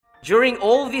During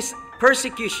all these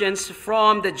persecutions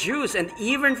from the Jews and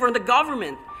even from the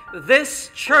government,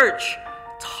 this church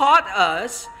taught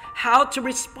us how to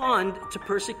respond to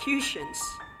persecutions.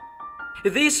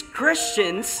 These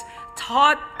Christians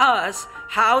taught us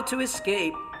how to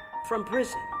escape from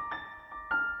prison.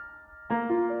 I'd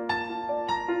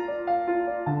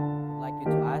like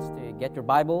you to ask to get your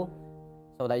Bible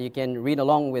so that you can read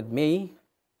along with me.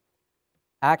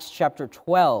 Acts chapter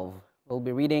 12. We'll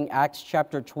be reading Acts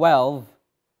chapter 12,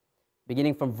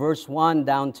 beginning from verse 1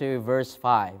 down to verse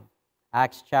 5.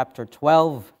 Acts chapter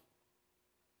 12,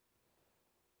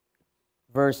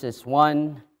 verses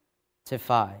 1 to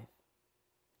 5.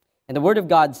 And the Word of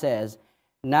God says,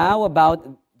 "Now about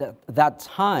that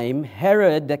time,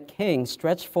 Herod the king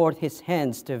stretched forth his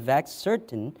hands to vex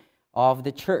certain of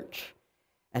the church.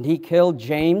 And he killed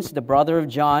James, the brother of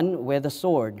John, with a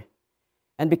sword.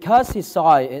 And because he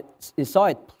saw it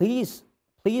please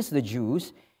the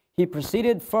Jews, he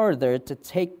proceeded further to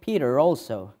take Peter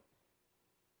also.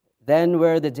 Then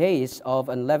were the days of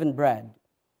unleavened bread.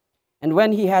 And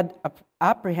when he had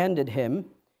apprehended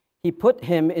him, he put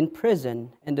him in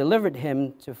prison and delivered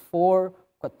him to 4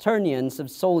 quaternions of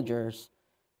soldiers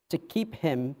to keep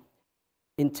him,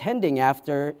 intending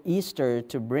after Easter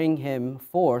to bring him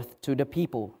forth to the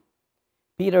people.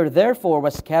 Peter therefore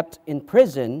was kept in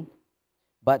prison,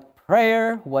 but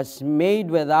prayer was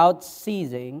made without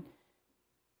ceasing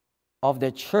of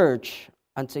the church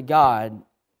unto God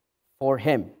for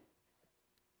him."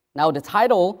 Now the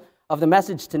title of the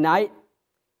message tonight,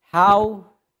 How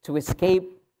to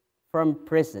Escape from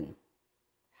Prison.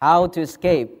 How to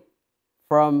escape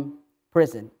from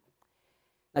prison.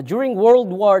 Now during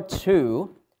World War II,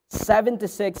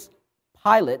 76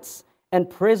 pilots and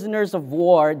prisoners of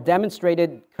war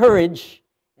demonstrated courage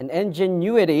and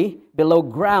ingenuity below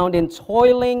ground in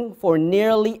toiling for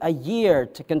nearly a year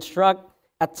to construct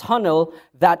a tunnel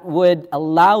that would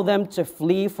allow them to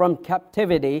flee from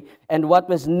captivity and what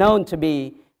was known to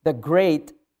be the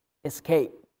Great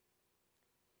Escape.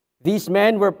 These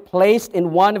men were placed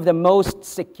in one of the most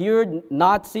secured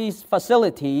Nazi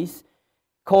facilities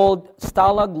called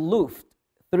Stalag Luft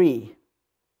III.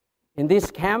 In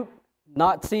this camp,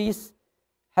 Nazis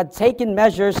had taken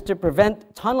measures to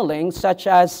prevent tunneling, such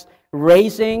as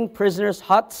raising prisoners'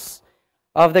 huts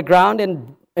of the ground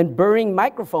and burying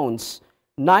microphones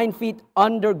 9 feet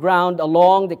underground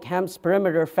along the camp's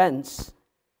perimeter fence.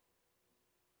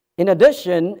 In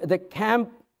addition, the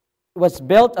camp was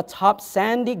built atop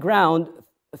sandy ground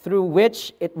through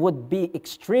which it would be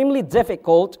extremely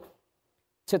difficult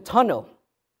to tunnel.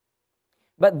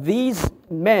 But these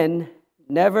men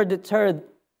never deterred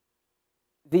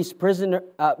these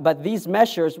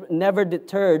measures never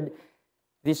deterred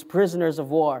these prisoners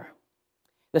of war.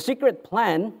 The secret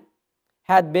plan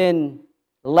had been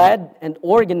led and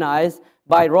organized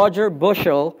by Roger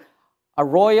Bushell, a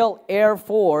Royal Air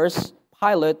Force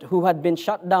pilot who had been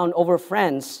shot down over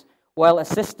France while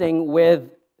assisting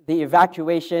with the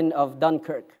evacuation of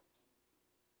Dunkirk.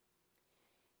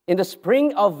 In the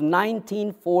spring of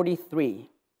 1943,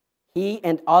 he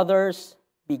and others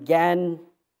began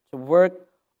to work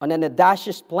on an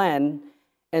audacious plan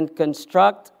and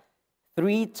construct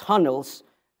 3 tunnels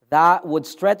that would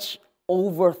stretch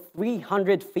over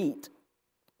 300 feet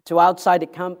to outside the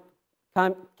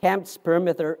camp's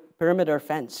perimeter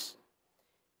fence.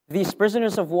 These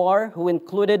prisoners of war, who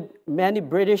included many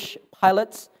British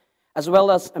pilots, as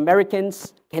well as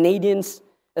Americans, Canadians,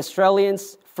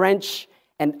 Australians, French,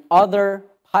 and other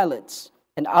pilots,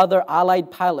 and other Allied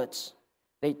pilots,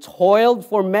 they toiled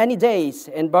for many days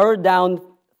and burrowed down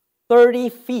 30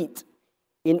 feet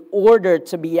in order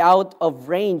to be out of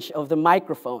range of the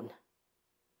microphone.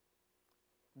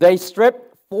 They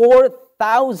stripped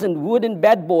 4,000 wooden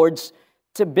bedboards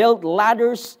to build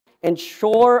ladders and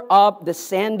shore up the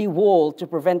sandy wall to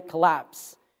prevent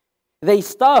collapse. They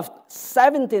stuffed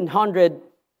 1,700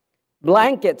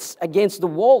 blankets against the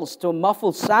walls to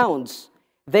muffle sounds.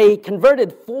 They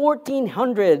converted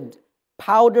 1,400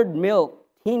 powdered milk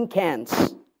tin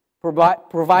cans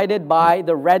provided by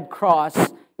the Red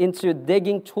Cross into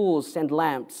digging tools and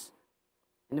lamps.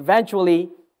 And eventually,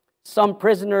 some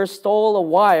prisoners stole a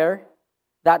wire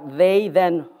that they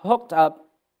then hooked up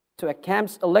to a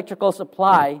camp's electrical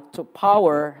supply to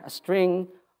power a string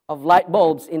of light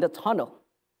bulbs in the tunnel.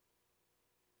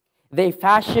 They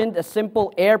fashioned a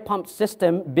simple air pump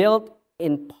system built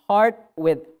in part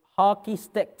with hockey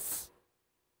sticks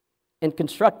and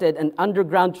constructed an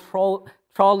underground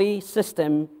trolley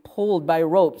system pulled by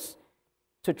ropes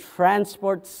to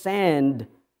transport sand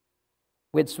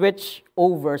with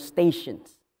switch-over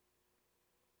stations.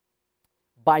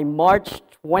 By March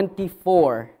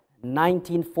 24,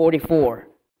 1944,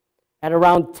 at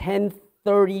around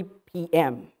 10:30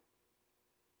 p.m.,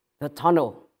 the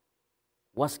tunnel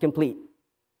was complete.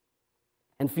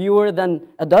 And fewer than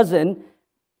a dozen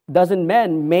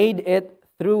men made it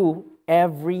through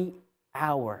every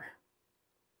hour.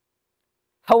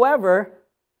 However,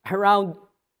 around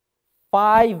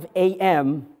 5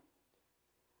 a.m.,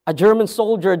 a German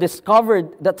soldier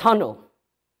discovered the tunnel,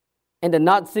 and the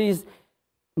Nazis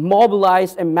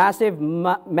mobilized a massive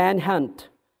manhunt.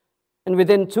 And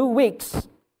within 2 weeks,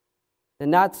 the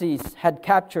Nazis had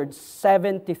captured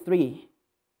 73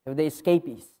 of the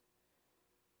escapees.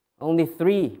 Only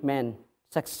 3 men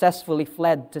successfully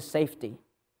fled to safety: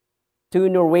 2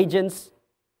 Norwegians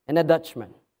and a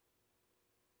Dutchman.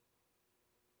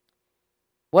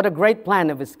 What a great plan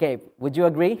of escape. Would you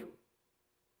agree?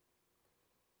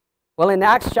 Well, in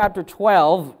Acts chapter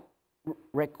 12,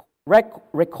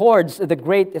 records the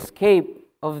great escape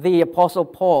of the Apostle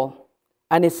Paul,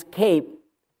 an escape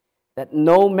that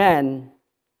no man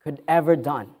could ever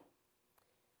done.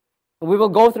 We will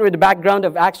go through the background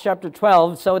of Acts chapter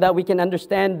 12 so that we can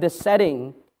understand the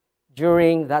setting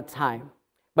during that time.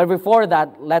 But before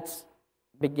that, let's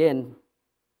begin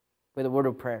with a word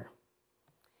of prayer.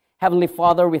 Heavenly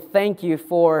Father, we thank you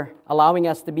for allowing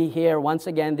us to be here once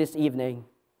again this evening.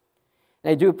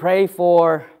 And I do pray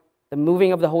for the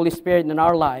moving of the Holy Spirit in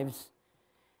our lives.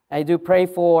 I do pray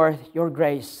for your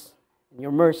grace and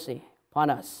your mercy upon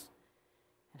us.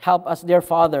 Help us, dear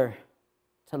Father,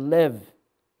 to live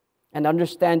and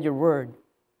understand your word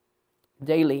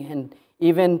daily. And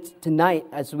even tonight,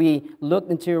 as we look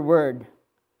into your word,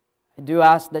 I do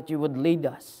ask that you would lead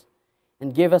us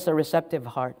and give us a receptive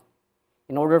heart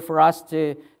in order for us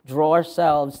to draw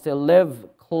ourselves to live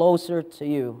closer to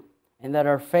you, and that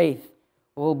our faith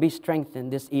will be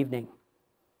strengthened this evening.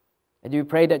 I do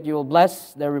pray that you will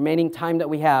bless the remaining time that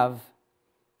we have.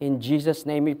 In Jesus'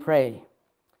 name we pray.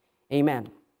 Amen.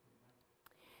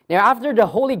 Now, after the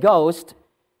Holy Ghost,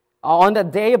 on the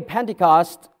day of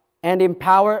Pentecost, came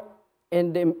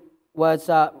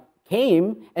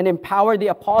and empowered the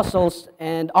apostles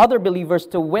and other believers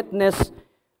to witness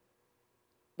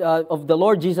of the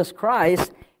Lord Jesus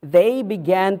Christ, they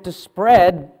began to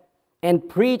spread and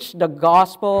preach the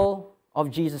gospel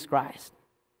of Jesus Christ.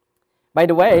 By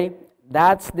the way,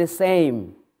 that's the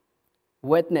same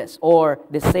witness, or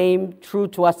the same true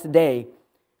to us today.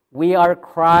 We are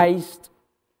Christ's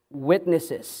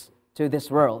witnesses to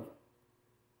this world.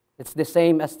 It's the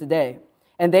same as today.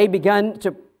 And they began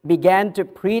to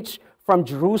preach from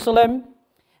Jerusalem,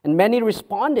 and many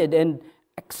responded and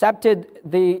accepted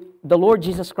the Lord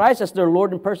Jesus Christ as their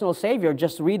Lord and personal Savior.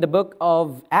 Just read the book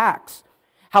of Acts.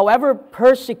 However,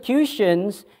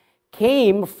 persecutions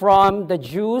came from the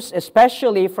Jews,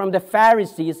 especially from the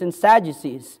Pharisees and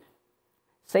Sadducees.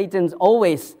 Satan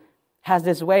always has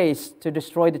his ways to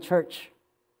destroy the church.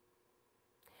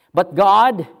 But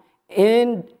God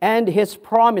and His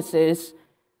promises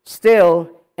still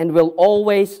and will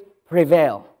always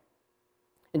prevail.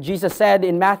 And Jesus said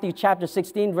in Matthew chapter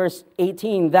 16, verse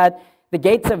 18, that the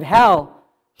gates of hell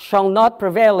shall not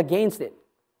prevail against it.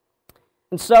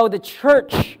 And so the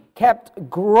church kept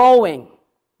growing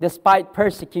despite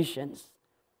persecutions.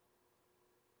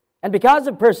 And because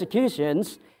of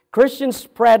persecutions, Christians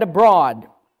spread abroad.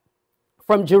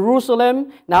 From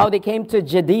Jerusalem, now they came to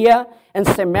Judea and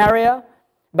Samaria,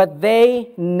 but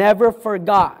they never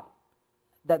forgot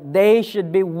that they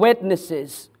should be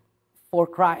witnesses for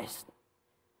Christ.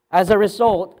 As a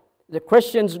result, the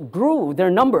Christians grew their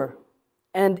number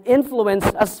and influence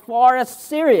as far as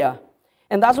Syria.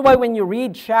 And that's why when you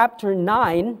read chapter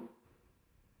 9,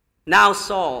 now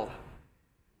Saul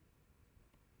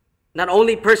not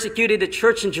only persecuted the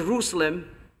church in Jerusalem,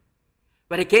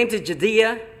 but he came to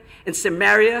Judea and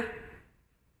Samaria,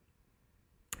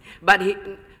 but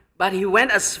he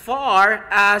went as far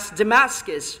as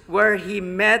Damascus, where he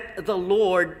met the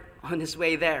Lord on his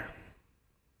way there.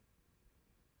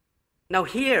 Now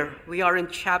here we are in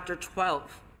chapter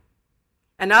 12.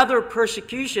 Another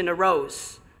persecution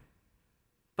arose,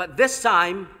 but this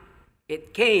time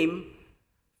it came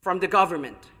from the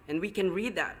government. And we can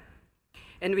read that.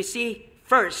 And we see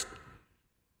first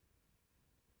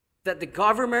that the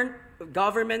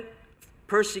government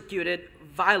persecuted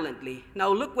violently.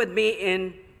 Now look with me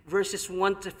in verses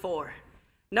 1 to 4.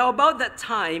 Now about that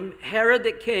time, Herod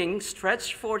the king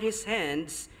stretched forth his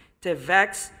hands to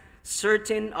vex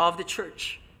certain of the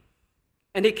church.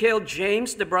 And he killed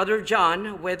James, the brother of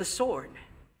John, with a sword.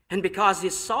 And because he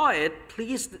saw it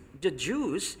pleased the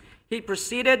Jews, he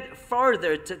proceeded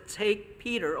further to take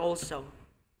Peter also.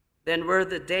 Then were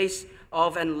the days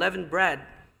of unleavened bread.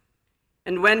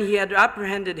 And when he had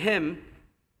apprehended him,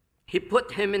 he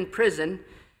put him in prison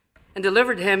and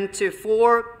delivered him to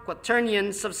 4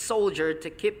 quaternions of soldiers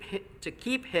to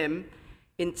keep him,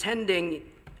 intending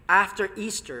after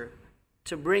Easter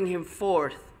to bring him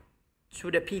forth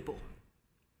to the people.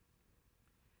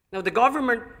 Now, the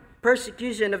government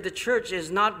persecution of the church is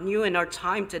not new in our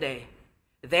time today.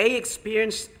 They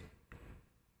experienced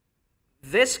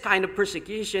this kind of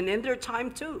persecution in their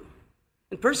time too.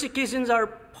 And persecutions are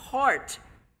part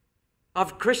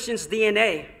of Christians'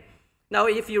 DNA. Now,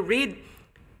 if you read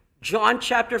John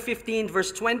chapter 15,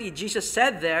 verse 20, Jesus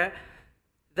said there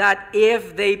that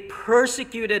if they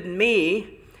persecuted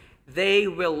me, they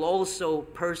will also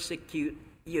persecute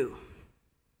you.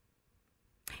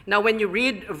 Now, when you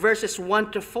read verses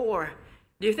 1 to 4,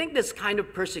 do you think this kind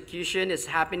of persecution is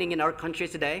happening in our country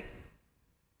today?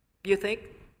 Do you think?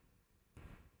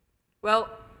 Well,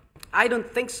 I don't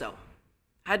think so.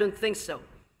 I don't think so.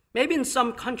 Maybe in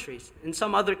some countries, in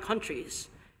some other countries,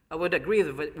 I would agree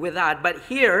with that. But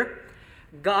here,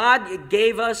 God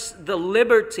gave us the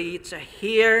liberty to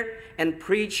hear and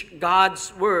preach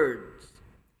God's words.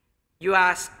 You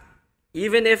ask,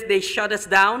 even if they shut us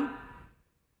down?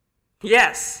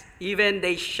 Yes, even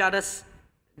they shut us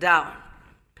down.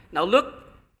 Now look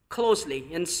closely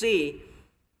and see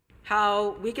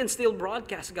how we can still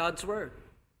broadcast God's word.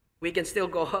 We can still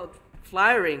go out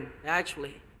flyering,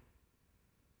 actually.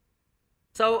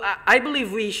 So I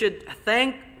believe we should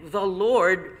thank the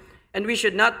Lord, and we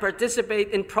should not participate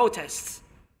in protests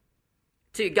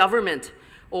to government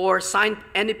or sign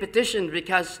any petition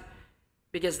because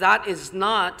that is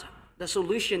not the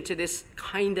solution to this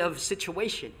kind of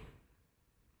situation.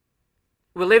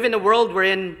 We live in a world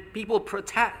wherein people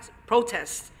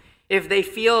protest if they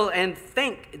feel and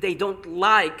think they don't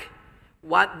like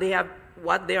what they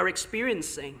are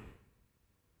experiencing.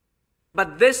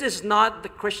 But this is not the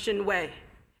Christian way.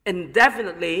 And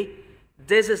definitely,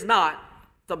 this is not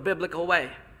the biblical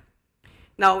way.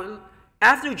 Now,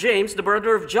 after James, the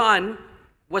brother of John,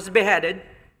 was beheaded,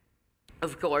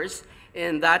 of course,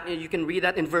 and that you can read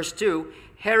that in verse 2,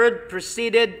 Herod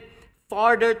proceeded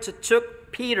farther to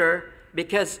take Peter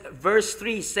because verse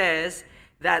 3 says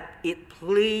that it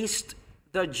pleased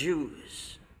the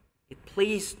Jews. It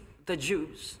pleased the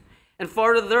Jews. And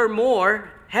furthermore,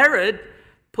 Herod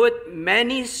put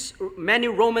many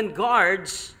Roman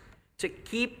guards to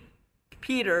keep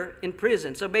Peter in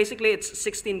prison. So basically, it's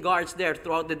 16 guards there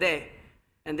throughout the day.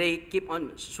 And they keep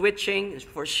on switching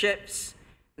for ships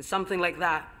and something like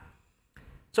that.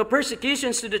 So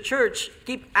persecutions to the church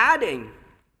keep adding.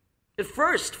 At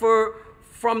first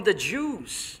from the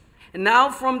Jews, and now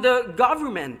from the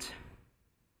government.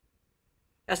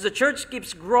 As the church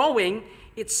keeps growing,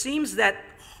 it seems that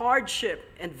hardship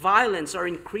and violence are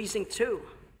increasing too.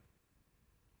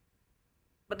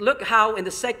 But look how in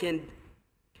the second,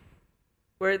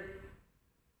 where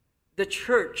the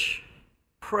church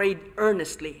prayed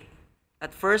earnestly.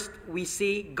 At first, we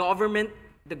see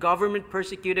the government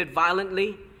persecuted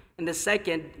violently. And the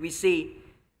second, we see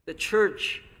the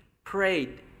church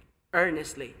prayed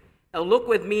earnestly. Now look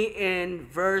with me in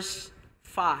verse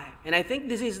 5. And I think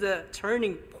this is the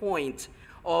turning point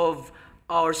of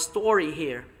our story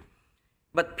here.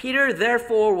 But Peter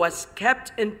therefore was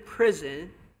kept in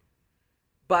prison,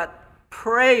 but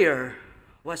prayer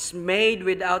was made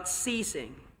without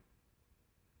ceasing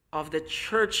of the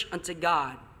church unto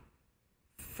God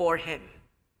for him.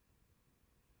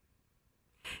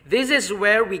 This is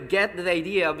where we get the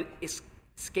idea of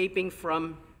escaping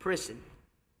from prison.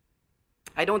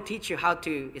 I don't teach you how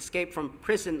to escape from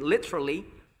prison literally,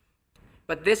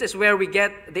 but this is where we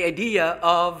get the idea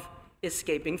of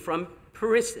escaping from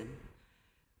prison.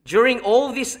 During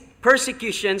all these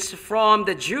persecutions from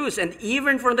the Jews and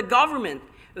even from the government,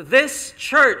 this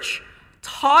church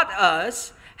taught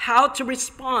us how to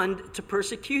respond to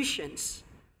persecutions.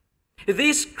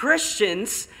 These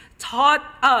Christians taught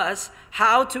us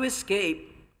how to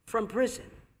escape from prison.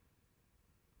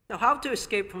 Now, how to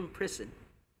escape from prison?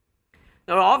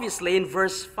 Now, obviously, in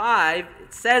verse 5,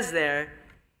 it says there,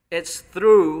 it's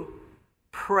through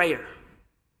prayer.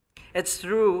 It's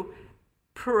through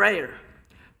prayer.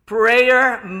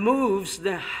 Prayer moves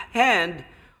the hand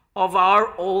of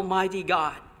our Almighty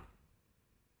God.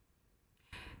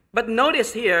 But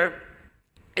notice here,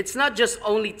 it's not just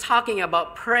only talking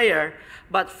about prayer,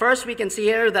 but first we can see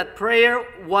here that prayer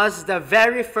was the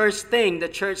very first thing the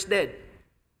church did.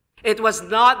 It was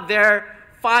not their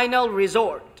final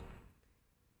resort,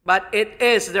 but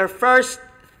it's the first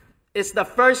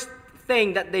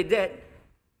thing that they did.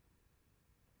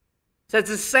 So it's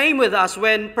the same with us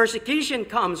when persecution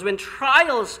comes, when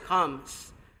trials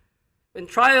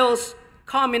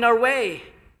come in our way.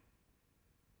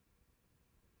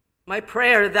 my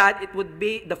prayer that it would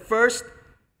be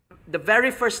the very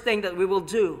first thing that we will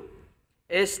do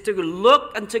is to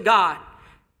look unto God,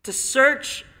 to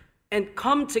search and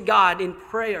come to God in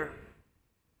prayer.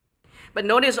 But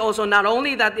notice also, not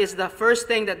only that is the first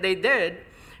thing that they did,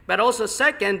 but also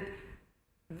second,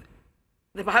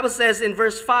 the Bible says in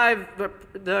verse 5,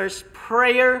 there's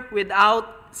prayer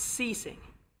without ceasing.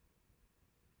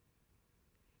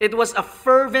 It was a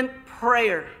fervent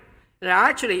prayer. Now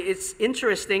actually, it's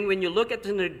interesting when you look at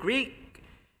the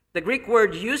Greek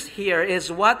word used here is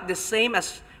the same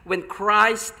as when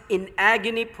Christ in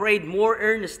agony prayed more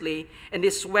earnestly, and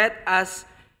his sweat as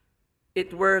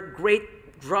it were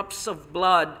great drops of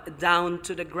blood down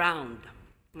to the ground.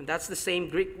 And that's the same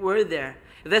Greek word there.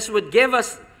 This would give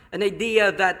us an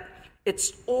idea that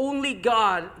it's only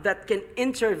God that can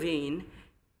intervene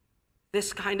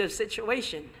this kind of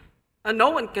situation. And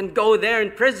no one can go there in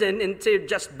prison and to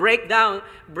just break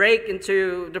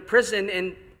into the prison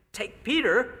and take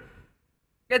Peter.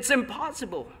 It's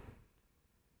impossible.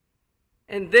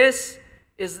 And this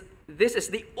is the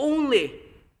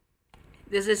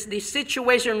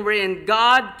situation wherein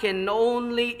God can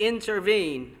only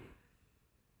intervene.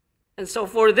 And so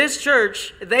for this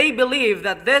church, they believe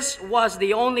that this was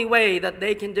the only way that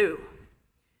they can do.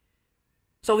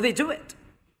 So they do it.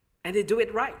 And they do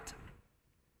it right.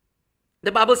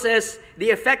 The Bible says,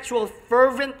 the effectual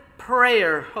fervent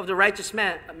prayer of the righteous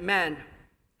man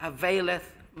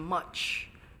availeth much.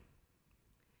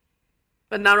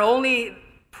 But not only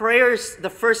prayers,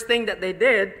 the first thing that they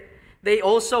did, they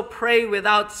also pray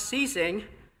without ceasing.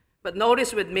 But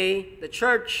notice with me, the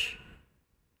church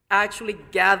actually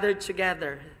gathered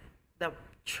together. The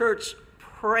church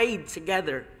prayed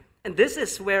together. And this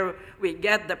is where we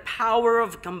get the power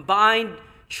of combined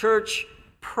church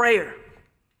prayer.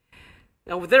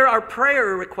 Now, there are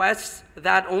prayer requests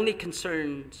that only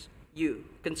concern you.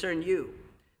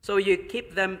 So you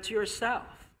keep them to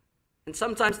yourself. And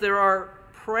sometimes there are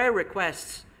prayer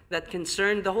requests that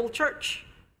concern the whole church.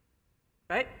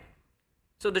 Right?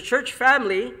 So the church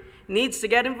family needs to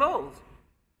get involved.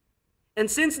 And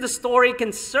since the story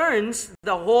concerns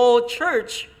the whole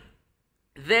church,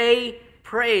 they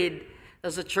prayed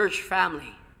as a church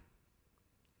family.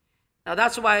 Now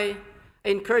that's why I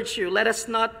encourage you, let us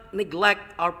not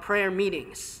neglect our prayer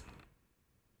meetings.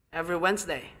 Every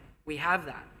Wednesday, we have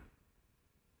that.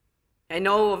 I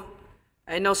know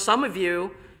some of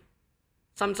you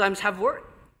sometimes have work.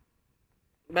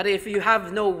 But if you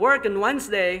have no work on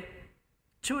Wednesday,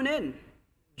 tune in.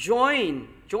 Join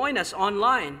us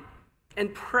online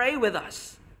and pray with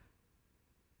us.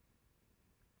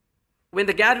 When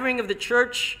the gathering of the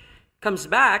church comes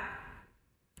back,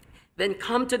 then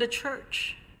come to the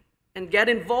church and get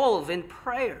involved in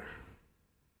prayer.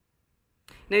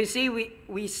 Now you see,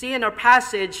 we see in our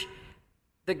passage,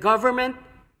 the government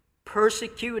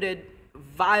persecuted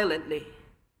violently.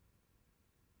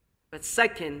 But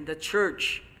second, the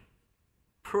church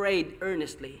prayed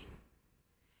earnestly.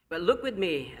 But look with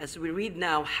me as we read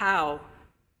now how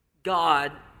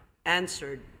God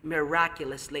answered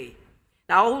miraculously.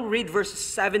 Now I'll read verses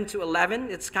 7 to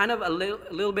 11. It's kind of a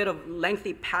little bit of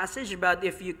lengthy passage, but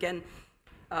if you can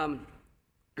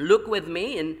look with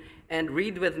me and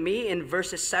read with me in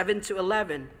verses 7 to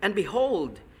 11. And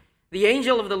behold, the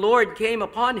angel of the Lord came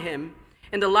upon him,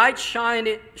 and the light shined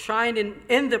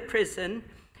in the prison,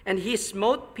 and he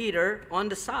smote Peter on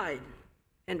the side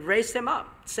and raised him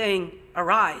up, saying,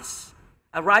 Arise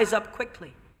up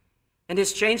quickly. And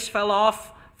his chains fell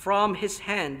off from his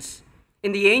hands.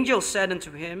 And the angel said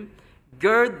unto him,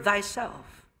 Gird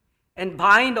thyself, and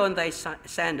bind on thy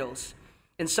sandals.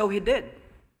 And so he did.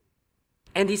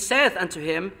 And he saith unto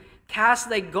him, Cast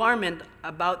thy garment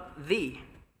about thee,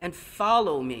 and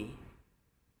follow me.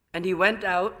 And he went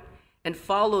out and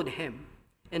followed him,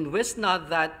 and wist not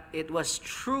that it was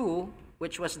true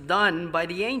which was done by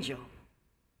the angel,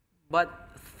 but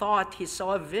thought he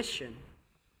saw a vision.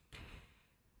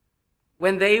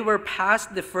 When they were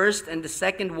past the first and the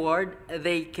second ward,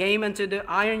 they came unto the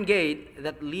iron gate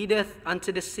that leadeth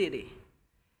unto the city,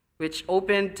 which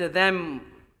opened to them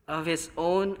of his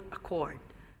own accord.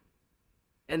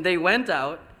 And they went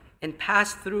out and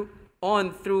passed through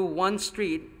one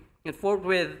street, and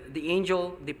forthwith the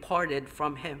angel departed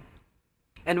from him.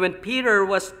 And when Peter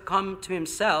was come to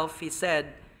himself, he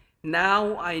said,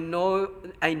 Now I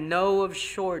know of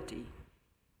surety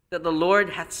that the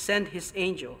Lord hath sent his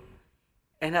angel,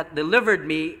 and hath delivered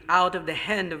me out of the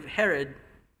hand of Herod,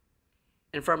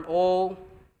 and from all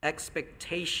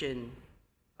expectation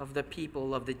of the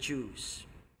people of the Jews.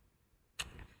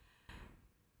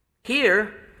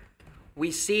 Here we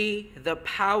see the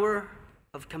power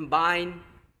of combined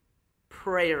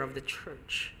prayer of the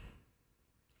church.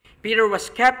 Peter was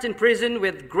kept in prison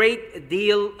with great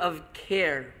deal of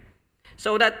care,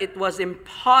 so that it was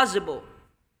impossible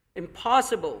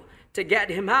to get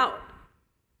him out.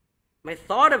 My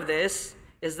thought of this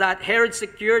is that Herod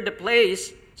secured the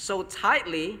place so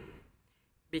tightly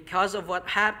because of what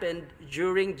happened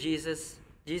during Jesus'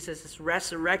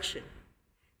 resurrection.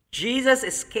 Jesus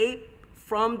escaped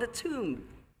from the tomb.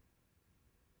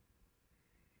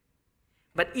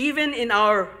 But even in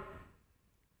our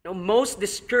most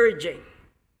discouraging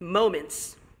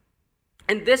moments,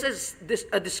 and this is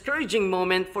a discouraging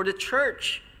moment for the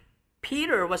church.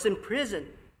 Peter was in prison.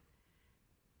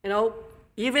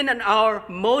 Even in our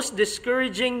most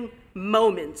discouraging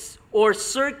moments or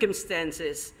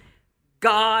circumstances,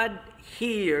 God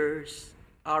hears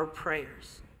our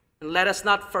prayers. And let us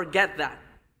not forget that.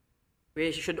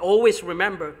 We should always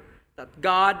remember that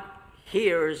God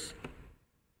hears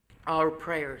our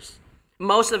prayers.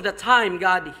 Most of the time,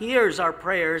 God hears our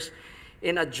prayers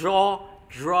in a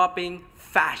jaw-dropping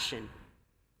fashion.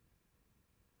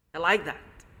 I like that.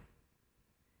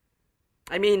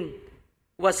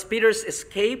 Was Peter's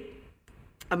escape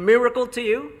a miracle to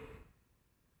you?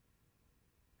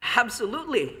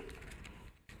 Absolutely.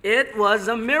 It was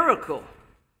a miracle.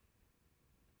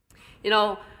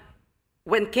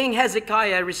 When King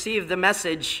Hezekiah received the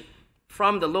message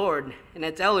from the Lord, and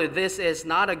I tell you, this is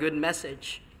not a good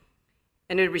message.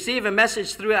 And he received a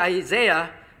message through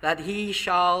Isaiah that he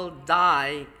shall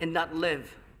die and not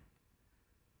live.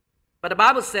 But the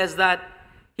Bible says that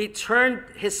he turned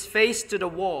his face to the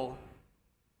wall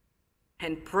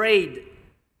and prayed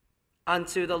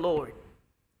unto the Lord.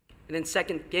 And in 2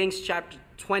 Kings chapter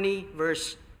 20,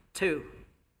 verse 2.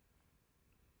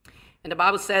 And the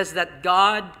Bible says that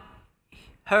God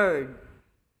heard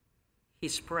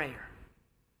his prayer.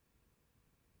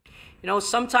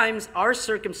 Sometimes our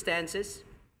circumstances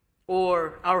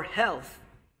or our health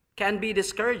can be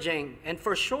discouraging. And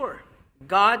for sure,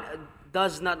 God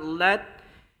does not let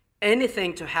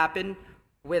anything to happen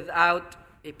without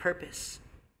a purpose.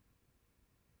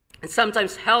 And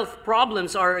sometimes health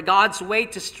problems are God's way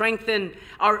to strengthen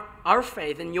our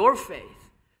faith and your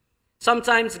faith.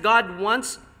 Sometimes God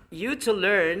wants you to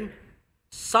learn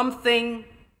something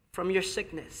from your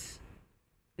sickness.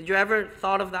 Did you ever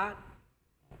thought of that?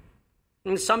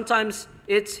 And sometimes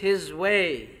it's His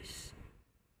ways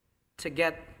to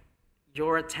get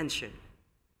your attention.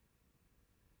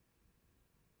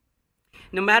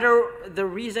 No matter the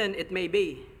reason it may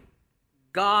be,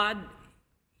 God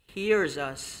hears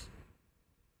us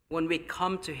when we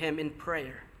come to Him in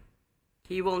prayer.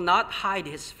 He will not hide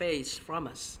His face from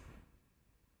us.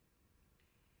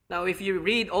 Now, if you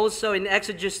read also in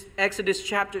Exodus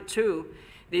chapter 2,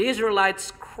 the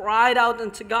Israelites cried out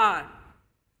unto God.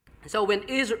 So when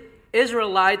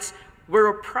Israelites were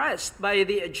oppressed by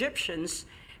the Egyptians,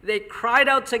 they cried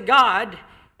out to God,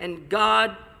 and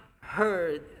God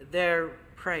heard their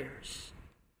prayers.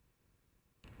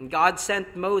 And God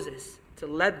sent Moses to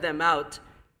lead them out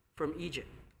from Egypt.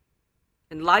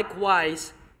 And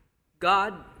likewise,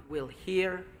 God will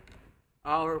hear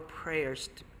our prayers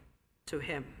to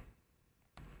Him.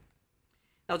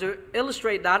 Now, to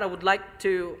illustrate that, I would like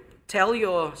to tell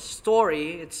you a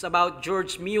story. It's about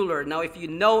George Mueller. Now, if you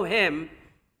know him,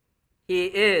 he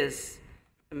is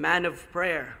a man of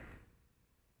prayer.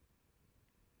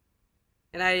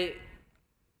 And I,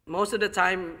 most of the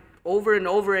time, over and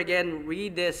over again,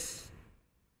 read this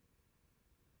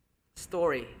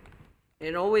story. And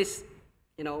it always,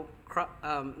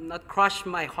 not crush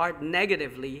my heart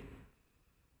negatively,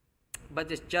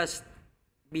 but it's just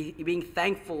being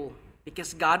thankful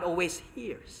because God always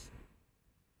hears.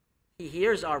 He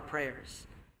hears our prayers.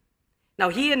 Now,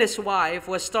 he and his wife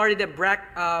started a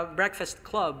breakfast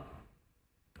club,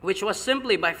 which was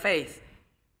simply by faith,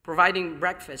 providing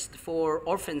breakfast for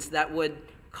orphans that would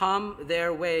come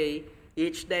their way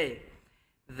each day.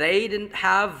 They didn't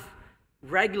have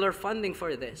regular funding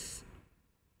for this.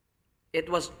 It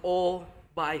was all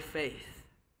by faith.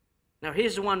 Now,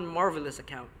 here's one marvelous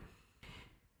account.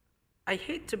 "I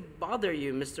hate to bother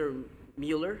you, Mr.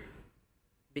 Mueller,"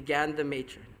 began the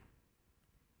matron,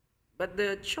 "but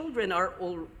the children are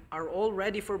all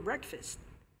ready for breakfast,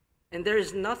 and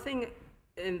there's not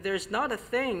a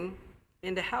thing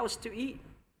in the house to eat.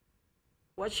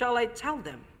 What shall I tell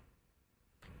them?"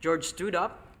 George stood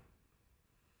up.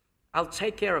 "I'll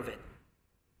take care of it."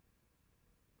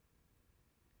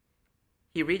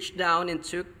 He reached down and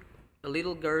took the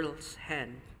little girl's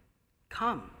hand.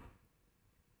 "Come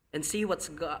and see what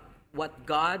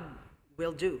God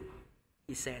will do,"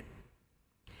 he said.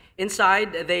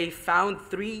 Inside, they found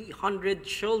 300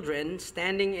 children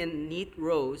standing in neat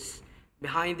rows,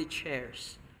 behind the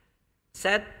chairs.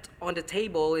 Set on the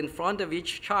table in front of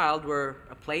each child were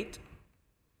a plate,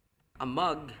 a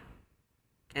mug,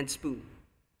 and spoon.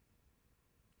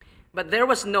 But there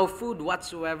was no food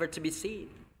whatsoever to be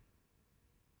seen.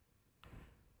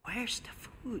 "Where's the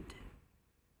food?"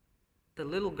 the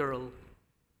little girl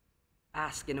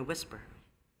asked in a whisper.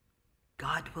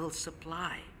 "God will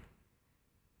supply,"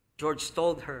 George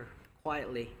told her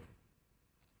quietly.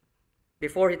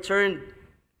 Before he turned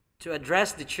to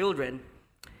address the children,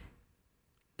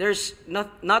 "There's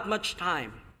not much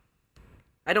time.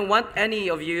 I don't want any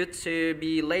of you to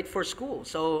be late for school,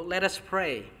 so let us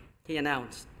pray," he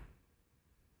announced.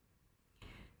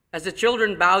 As the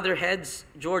children bowed their heads,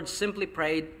 George simply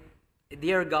prayed,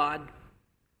 "Dear God,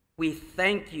 we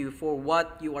thank you for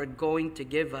what you are going to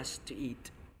give us to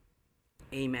eat.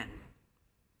 Amen."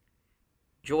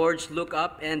 George looked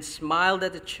up and smiled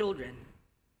at the children.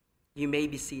 "You may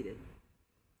be seated,"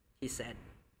 he said.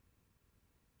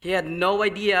 He had no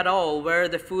idea at all where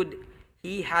the food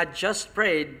he had just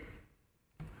prayed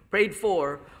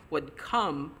for would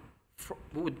come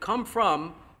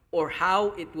from, or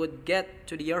how it would get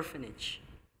to the orphanage.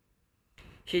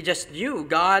 He just knew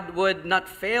God would not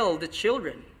fail the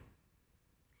children.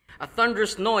 A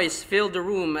thunderous noise filled the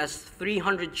room as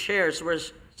 300 chairs were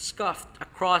scuffed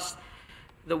across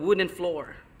the wooden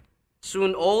floor.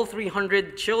 Soon all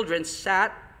 300 children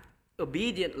sat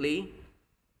obediently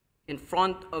in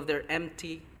front of their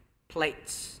empty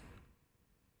plates.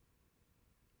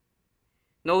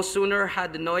 No sooner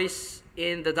had the noise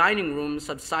in the dining room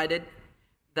subsided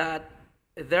that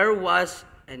there was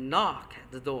a knock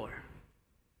at the door.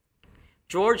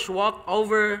 George walked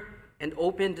over and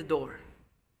opened the door.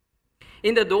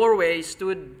 In the doorway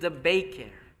stood the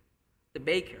baker,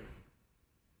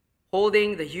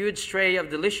 holding the huge tray of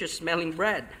delicious-smelling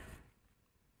bread.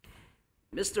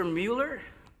 "Mr. Mueller,"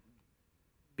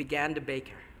 began the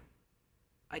baker,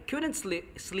 "I couldn't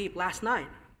sleep last night.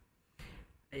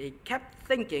 I kept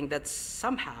thinking that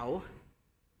somehow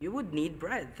you would need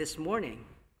bread this morning,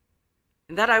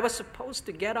 and that I was supposed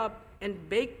to get up and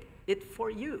bake it for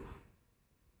you.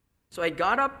 So I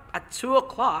got up at 2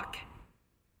 o'clock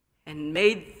and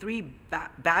made 3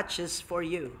 batches for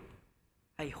you.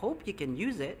 I hope you can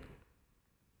use it."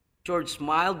 George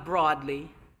smiled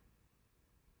broadly.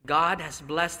 "God has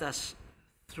blessed us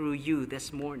through you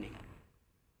this morning,"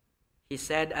 he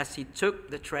said as he took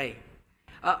the tray.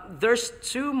 "There's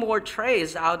 2 more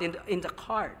trays out in the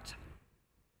cart,"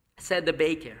 said the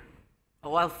baker.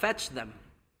 "Oh, I'll fetch them."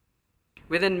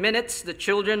 Within minutes, the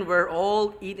children were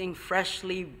all eating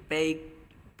freshly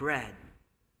baked bread.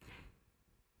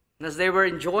 As they were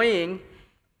enjoying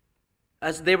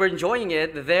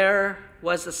it, there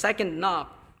was a second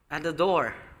knock at the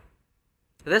door.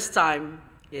 This time,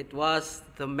 it was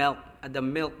the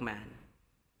milkman,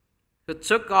 who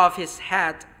took off his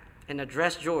hat and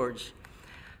addressed George.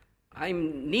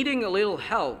 "I'm needing a little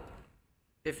help,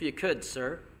 if you could,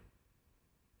 sir.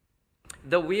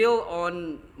 The wheel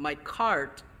on my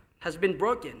cart has been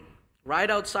broken right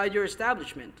outside your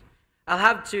establishment. I'll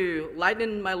have to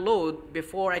lighten my load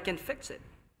before I can fix it.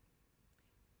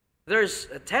 There's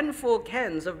 10 full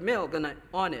cans of milk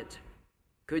on it.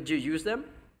 Could you use them?"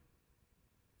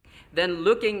 Then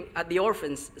looking at the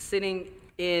orphans sitting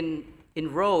in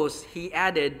rows, he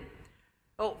added,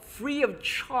 "Oh, free of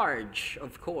charge,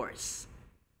 of course."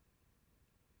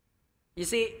 You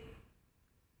see,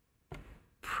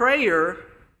 prayer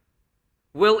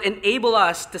will enable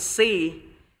us to see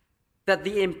that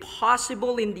the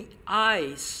impossible in the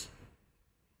eyes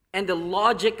and the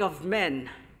logic of men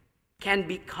can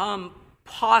become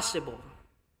possible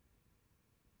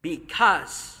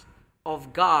because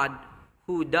of God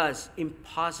who does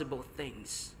impossible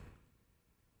things.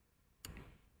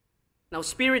 Now,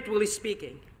 spiritually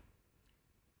speaking,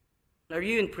 are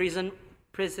you in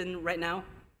prison right now?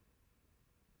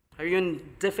 Are you in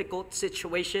a difficult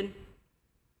situation?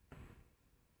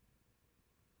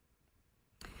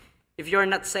 If you're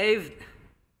not saved,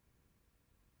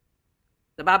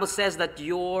 the Bible says that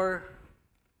you're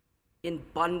in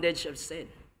bondage of sin.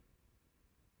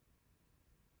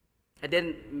 I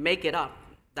didn't make it up.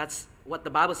 That's what the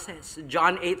Bible says.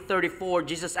 John 8:34,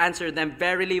 Jesus answered them,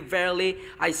 "Verily, verily,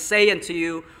 I say unto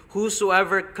you,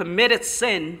 whosoever committeth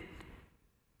sin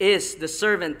is the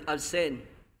servant of sin."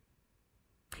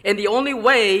 And the only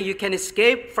way you can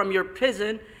escape from your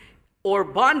prison or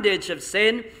bondage of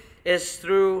sin is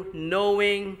through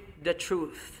knowing the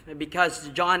truth. Because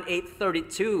John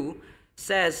 8:32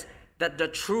 says that the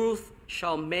truth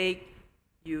shall make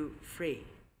you free.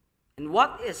 And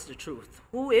what is the truth?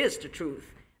 Who is the truth?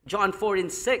 John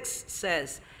 4:6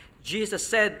 says, Jesus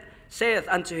said, saith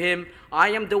unto him, I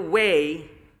am the way,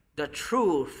 the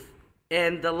truth,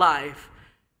 and the life.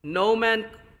 No man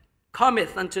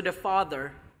cometh unto the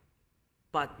Father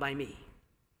but by me.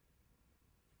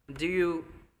 Do you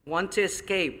want to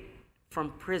escape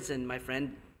from prison, my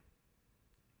friend?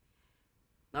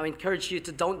 I encourage you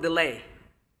to don't delay.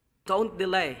 Don't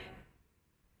delay.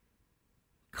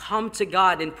 Come to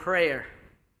God in prayer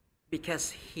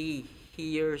because He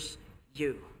hears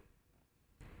you.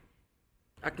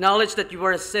 Acknowledge that you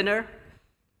are a sinner,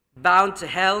 bound to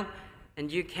hell,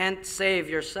 and you can't save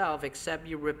yourself except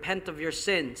you repent of your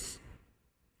sins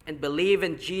and believe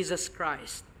in Jesus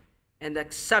Christ and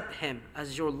accept Him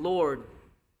as your Lord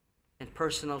and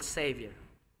personal Savior.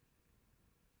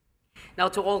 Now,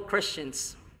 to all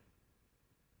Christians,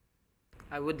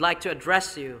 I would like to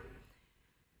address you.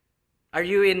 Are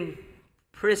you in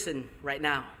prison right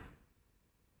now?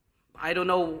 I don't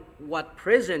know what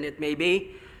prison it may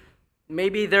be.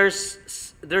 Maybe there's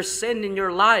sin in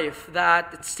your life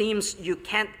that it seems you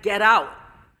can't get out.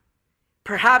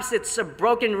 Perhaps it's a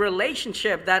broken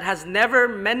relationship that has never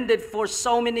mended for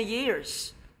so many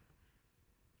years.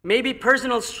 Maybe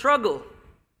personal struggle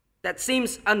that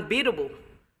seems unbeatable.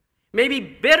 Maybe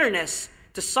bitterness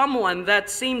to someone that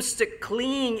seems to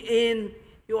cling in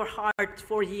your heart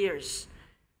for years.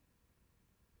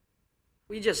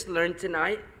 We just learned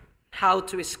tonight how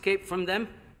to escape from them,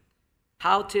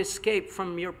 how to escape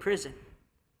from your prison.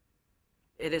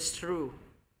 It is through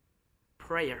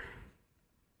prayer.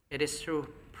 It is through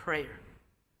prayer.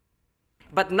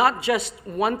 But not just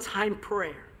one-time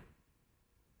prayer.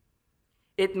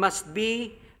 It must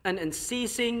be an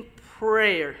unceasing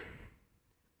prayer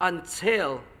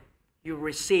until you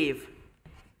receive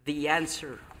the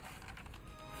answer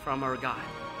from our God.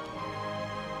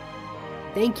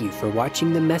 Thank you for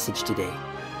watching the message today.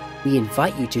 We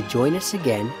invite you to join us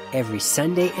again every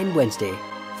Sunday and Wednesday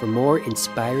for more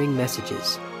inspiring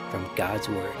messages from God's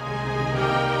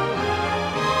Word.